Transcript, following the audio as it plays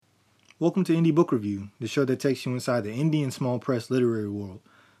Welcome to Indie Book Review, the show that takes you inside the indie and small press literary world.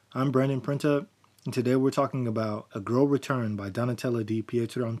 I'm Brandon Printup, and today we're talking about A Girl Returned by Donatella Di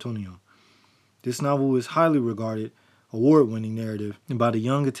Pietrantonio. This novel is highly regarded, award-winning narrative about a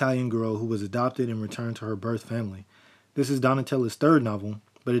young Italian girl who was adopted and returned to her birth family. This is Donatella's third novel,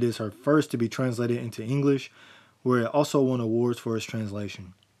 but it is her first to be translated into English, where it also won awards for its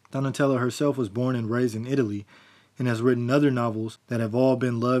translation. Donatella herself was born and raised in Italy, and has written other novels that have all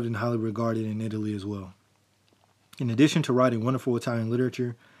been loved and highly regarded in Italy as well. In addition to writing wonderful Italian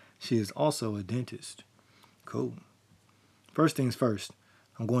literature, she is also a dentist. Cool. First things first,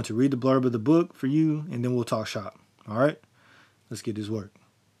 I'm going to read the blurb of the book for you, and then we'll talk shop. All right? Let's get this work.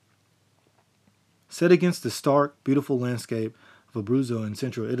 Set against the stark, beautiful landscape of Abruzzo in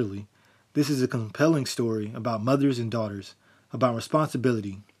central Italy, this is a compelling story about mothers and daughters, about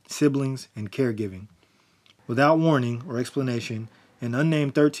responsibility, siblings, and caregiving. Without warning or explanation, an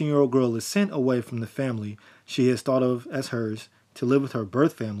unnamed 13-year-old girl is sent away from the family she has thought of as hers to live with her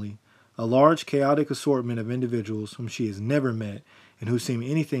birth family, a large, chaotic assortment of individuals whom she has never met and who seem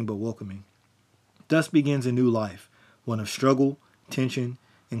anything but welcoming. Thus begins a new life, one of struggle, tension,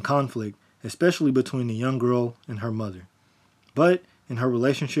 and conflict, especially between the young girl and her mother. But in her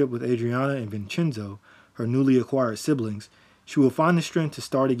relationship with Adriana and Vincenzo, her newly acquired siblings, she will find the strength to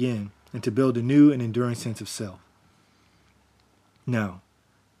start again and to build a new and enduring sense of self. Now,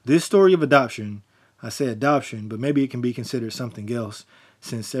 this story of adoption, I say adoption, but maybe it can be considered something else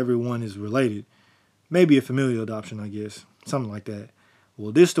since everyone is related. Maybe a familial adoption, I guess, something like that.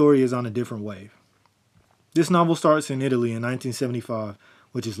 Well, this story is on a different wave. This novel starts in Italy in 1975,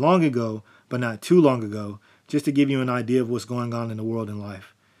 which is long ago, but not too long ago, just to give you an idea of what's going on in the world and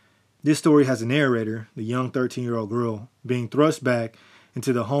life. This story has a narrator, the young 13-year-old girl, being thrust back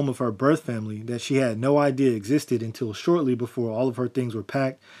into the home of her birth family that she had no idea existed until shortly before all of her things were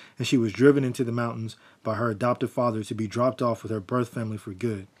packed and she was driven into the mountains by her adoptive father to be dropped off with her birth family for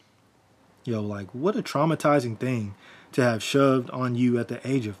good. Yo, like, what a traumatizing thing to have shoved on you at the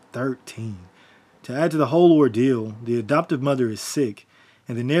age of 13. To add to the whole ordeal, the adoptive mother is sick,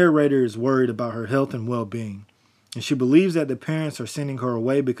 and the narrator is worried about her health and well-being. And she believes that the parents are sending her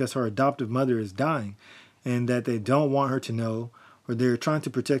away because her adoptive mother is dying, and that they don't want her to know, or they're trying to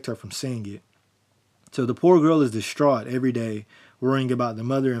protect her from seeing it. So the poor girl is distraught every day, worrying about the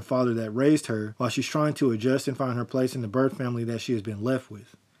mother and father that raised her, while she's trying to adjust and find her place in the birth family that she has been left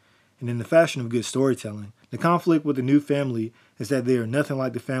with. And in the fashion of good storytelling, the conflict with the new family is that they are nothing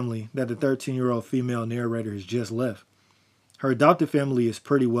like the family that the 13-year-old female narrator has just left. Her adopted family is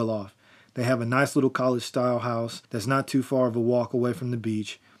pretty well off. They have a nice little college-style house that's not too far of a walk away from the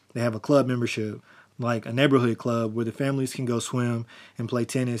beach. They have a club membership, like a neighborhood club where the families can go swim and play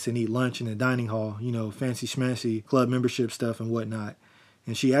tennis and eat lunch in the dining hall, fancy schmancy club membership stuff and whatnot.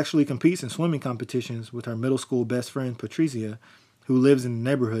 And she actually competes in swimming competitions with her middle school best friend, Patricia, who lives in the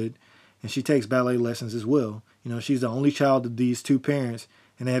neighborhood, and she takes ballet lessons as well. She's the only child of these two parents,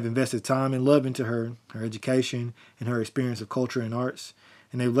 and they have invested time and love into her education, and her experience of culture and arts.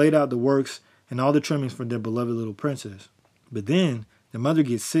 And they've laid out the works and all the trimmings for their beloved little princess. But then, the mother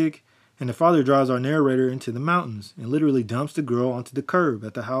gets sick, and the father drives our narrator into the mountains and literally dumps the girl onto the curb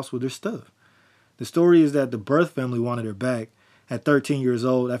at the house with her stuff. The story is that the birth family wanted her back at 13 years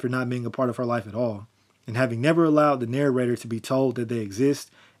old after not being a part of her life at all. And having never allowed the narrator to be told that they exist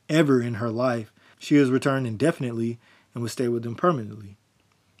ever in her life, she is returned indefinitely and would stay with them permanently.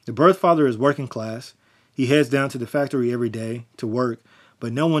 The birth father is working class. He heads down to the factory every day to work,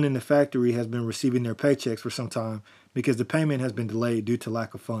 but no one in the factory has been receiving their paychecks for some time because the payment has been delayed due to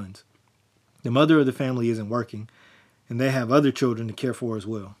lack of funds. The mother of the family isn't working, and they have other children to care for as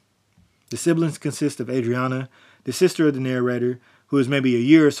well. The siblings consist of Adriana, the sister of the narrator, who is maybe a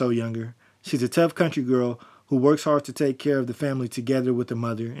year or so younger. She's a tough country girl who works hard to take care of the family together with the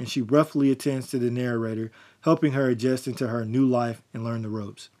mother, and she roughly attends to the narrator, helping her adjust into her new life and learn the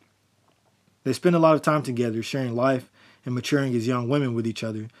ropes. They spend a lot of time together, sharing life and maturing as young women with each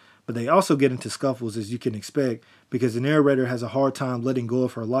other, but they also get into scuffles, as you can expect, because the narrator has a hard time letting go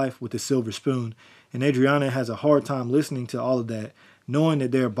of her life with a silver spoon, and Adriana has a hard time listening to all of that, knowing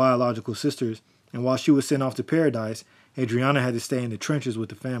that they are biological sisters, and while she was sent off to paradise, Adriana had to stay in the trenches with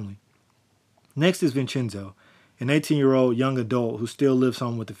the family. Next is Vincenzo, an 18-year-old young adult who still lives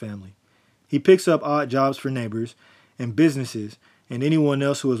home with the family. He picks up odd jobs for neighbors and businesses and anyone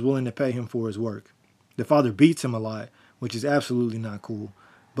else who is willing to pay him for his work. The father beats him a lot, which is absolutely not cool.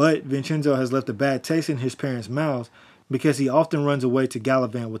 But Vincenzo has left a bad taste in his parents' mouths because he often runs away to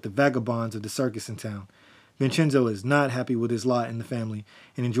gallivant with the vagabonds of the circus in town. Vincenzo is not happy with his lot in the family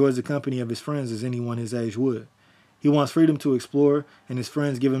and enjoys the company of his friends as anyone his age would. He wants freedom to explore, and his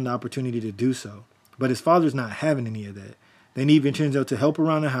friends give him the opportunity to do so. But his father's not having any of that. They need Vincenzo to help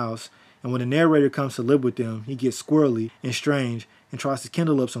around the house, and when the narrator comes to live with them, he gets squirrely and strange and tries to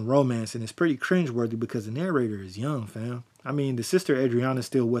kindle up some romance, and it's pretty cringeworthy because the narrator is young, fam. I mean, the sister Adriana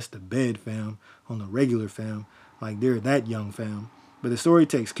still wets the bed, fam, on the regular, fam. Like, they're that young, fam. But the story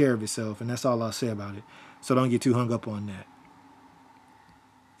takes care of itself, and that's all I'll say about it. So don't get too hung up on that.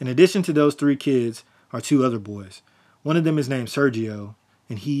 In addition to those 3 kids are 2 other boys. One of them is named Sergio,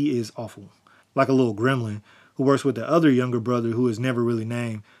 and he is awful. Like a little gremlin who works with the other younger brother who is never really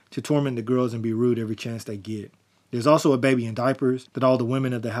named to torment the girls and be rude every chance they get. There's also a baby in diapers that all the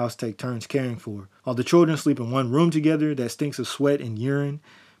women of the house take turns caring for. All the children sleep in one room together that stinks of sweat and urine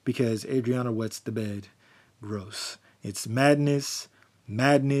because Adriana wets the bed. Gross. It's madness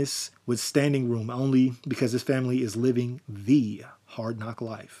with standing room only because this family is living the hard knock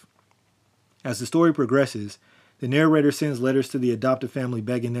life. As the story progresses, the narrator sends letters to the adoptive family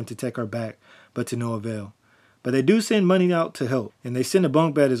begging them to take her back, but to no avail. But they do send money out to help, and they send a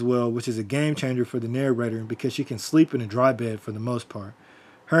bunk bed as well, which is a game changer for the narrator because she can sleep in a dry bed for the most part.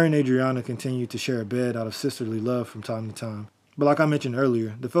 Her and Adriana continue to share a bed out of sisterly love from time to time. But like I mentioned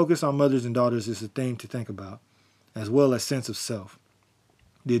earlier, the focus on mothers and daughters is a thing to think about, as well as sense of self.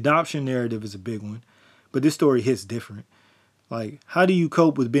 The adoption narrative is a big one, but this story hits different. Like, how do you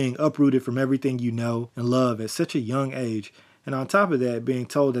cope with being uprooted from everything you know and love at such a young age, and on top of that, being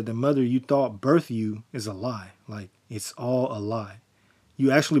told that the mother you thought birthed you is a lie? Like, it's all a lie. You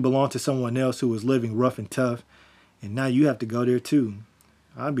actually belong to someone else who was living rough and tough, and now you have to go there too.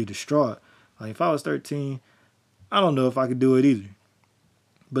 I'd be distraught. Like, if I was 13, I don't know if I could do it either.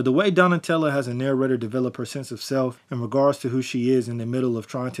 But the way Donatella has a narrator develop her sense of self in regards to who she is in the middle of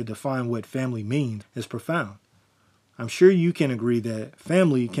trying to define what family means is profound. I'm sure you can agree that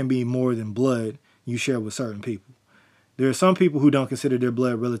family can be more than blood you share with certain people. There are some people who don't consider their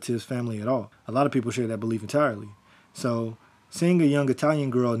blood relatives family at all. A lot of people share that belief entirely. So, seeing a young Italian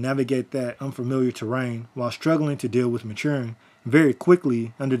girl navigate that unfamiliar terrain while struggling to deal with maturing very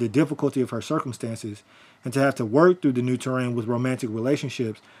quickly under the difficulty of her circumstances and to have to work through the new terrain with romantic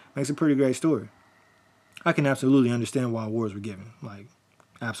relationships makes a pretty great story. I can absolutely understand why awards were given. Like,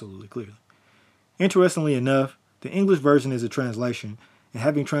 absolutely, clearly. Interestingly enough, the English version is a translation, and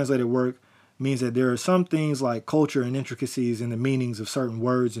having translated work means that there are some things like culture and intricacies in the meanings of certain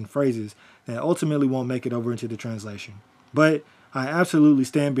words and phrases that ultimately won't make it over into the translation. But I absolutely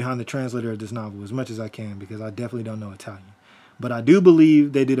stand behind the translator of this novel as much as I can because I definitely don't know Italian. But I do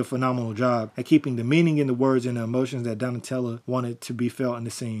believe they did a phenomenal job at keeping the meaning in the words and the emotions that Donatella wanted to be felt in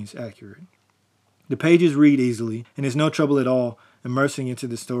the scenes accurate. The pages read easily, and there's no trouble at all immersing into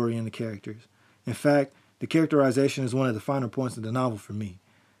the story and the characters. In fact, the characterization is one of the finer points of the novel for me.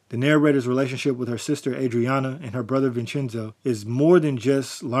 The narrator's relationship with her sister Adriana and her brother Vincenzo is more than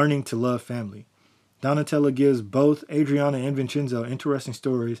just learning to love family. Donatella gives both Adriana and Vincenzo interesting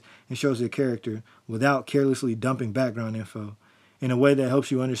stories and shows their character without carelessly dumping background info, in a way that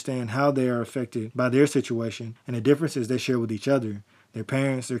helps you understand how they are affected by their situation and the differences they share with each other, their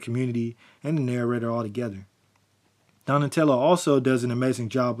parents, their community, and the narrator altogether. Donatella also does an amazing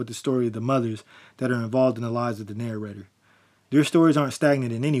job with the story of the mothers that are involved in the lives of the narrator. Their stories aren't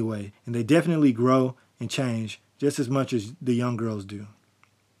stagnant in any way, and they definitely grow and change just as much as the young girls do.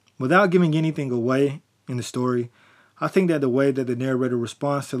 Without giving anything away in the story, I think that the way that the narrator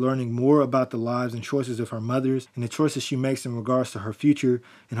responds to learning more about the lives and choices of her mothers and the choices she makes in regards to her future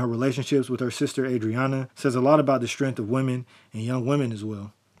and her relationships with her sister Adriana says a lot about the strength of women and young women as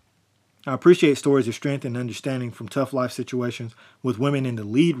well. I appreciate stories of strength and understanding from tough life situations with women in the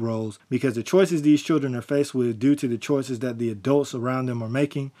lead roles because the choices these children are faced with due to the choices that the adults around them are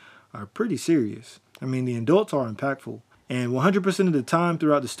making are pretty serious. I mean, the adults are impactful. And 100% of the time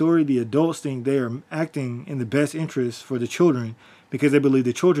throughout the story, the adults think they are acting in the best interest for the children because they believe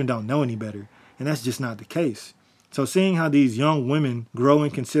the children don't know any better. And that's just not the case. So seeing how these young women grow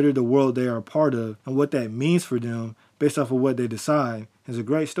and consider the world they are a part of and what that means for them based off of what they decide is a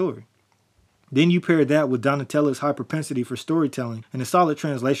great story. Then you pair that with Donatella's high propensity for storytelling and a solid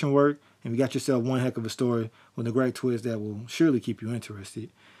translation work, and you got yourself one heck of a story with a great twist that will surely keep you interested.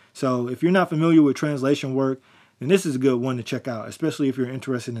 So if you're not familiar with translation work, then this is a good one to check out, especially if you're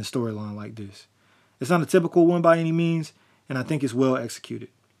interested in a storyline like this. It's not a typical one by any means, and I think it's well executed.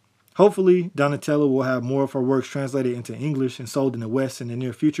 Hopefully, Donatella will have more of her works translated into English and sold in the West in the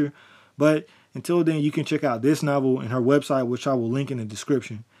near future, but until then, you can check out this novel and her website, which I will link in the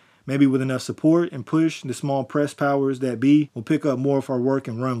description. Maybe with enough support and push, the small press powers that be will pick up more of her work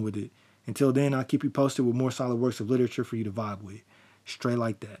and run with it. Until then, I'll keep you posted with more solid works of literature for you to vibe with. Straight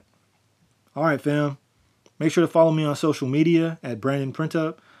like that. All right, fam. Make sure to follow me on social media at Brandon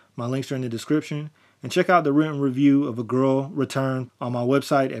Printup. My links are in the description. And check out the written review of A Girl Returned on my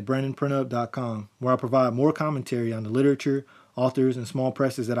website at brandonprintup.com, where I provide more commentary on the literature, authors, and small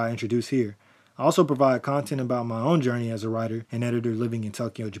presses that I introduce here. I also provide content about my own journey as a writer and editor living in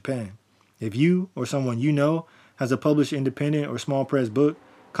Tokyo, Japan. If you or someone you know has a published independent or small press book,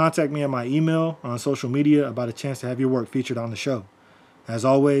 contact me at my email or on social media about a chance to have your work featured on the show. As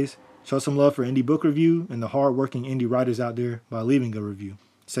always, show some love for Indie Book Review and the hard-working indie writers out there by leaving a review.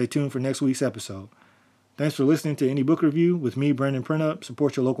 Stay tuned for next week's episode. Thanks for listening to Indie Book Review with me, Brandon Printup.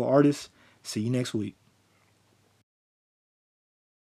 Support your local artists. See you next week.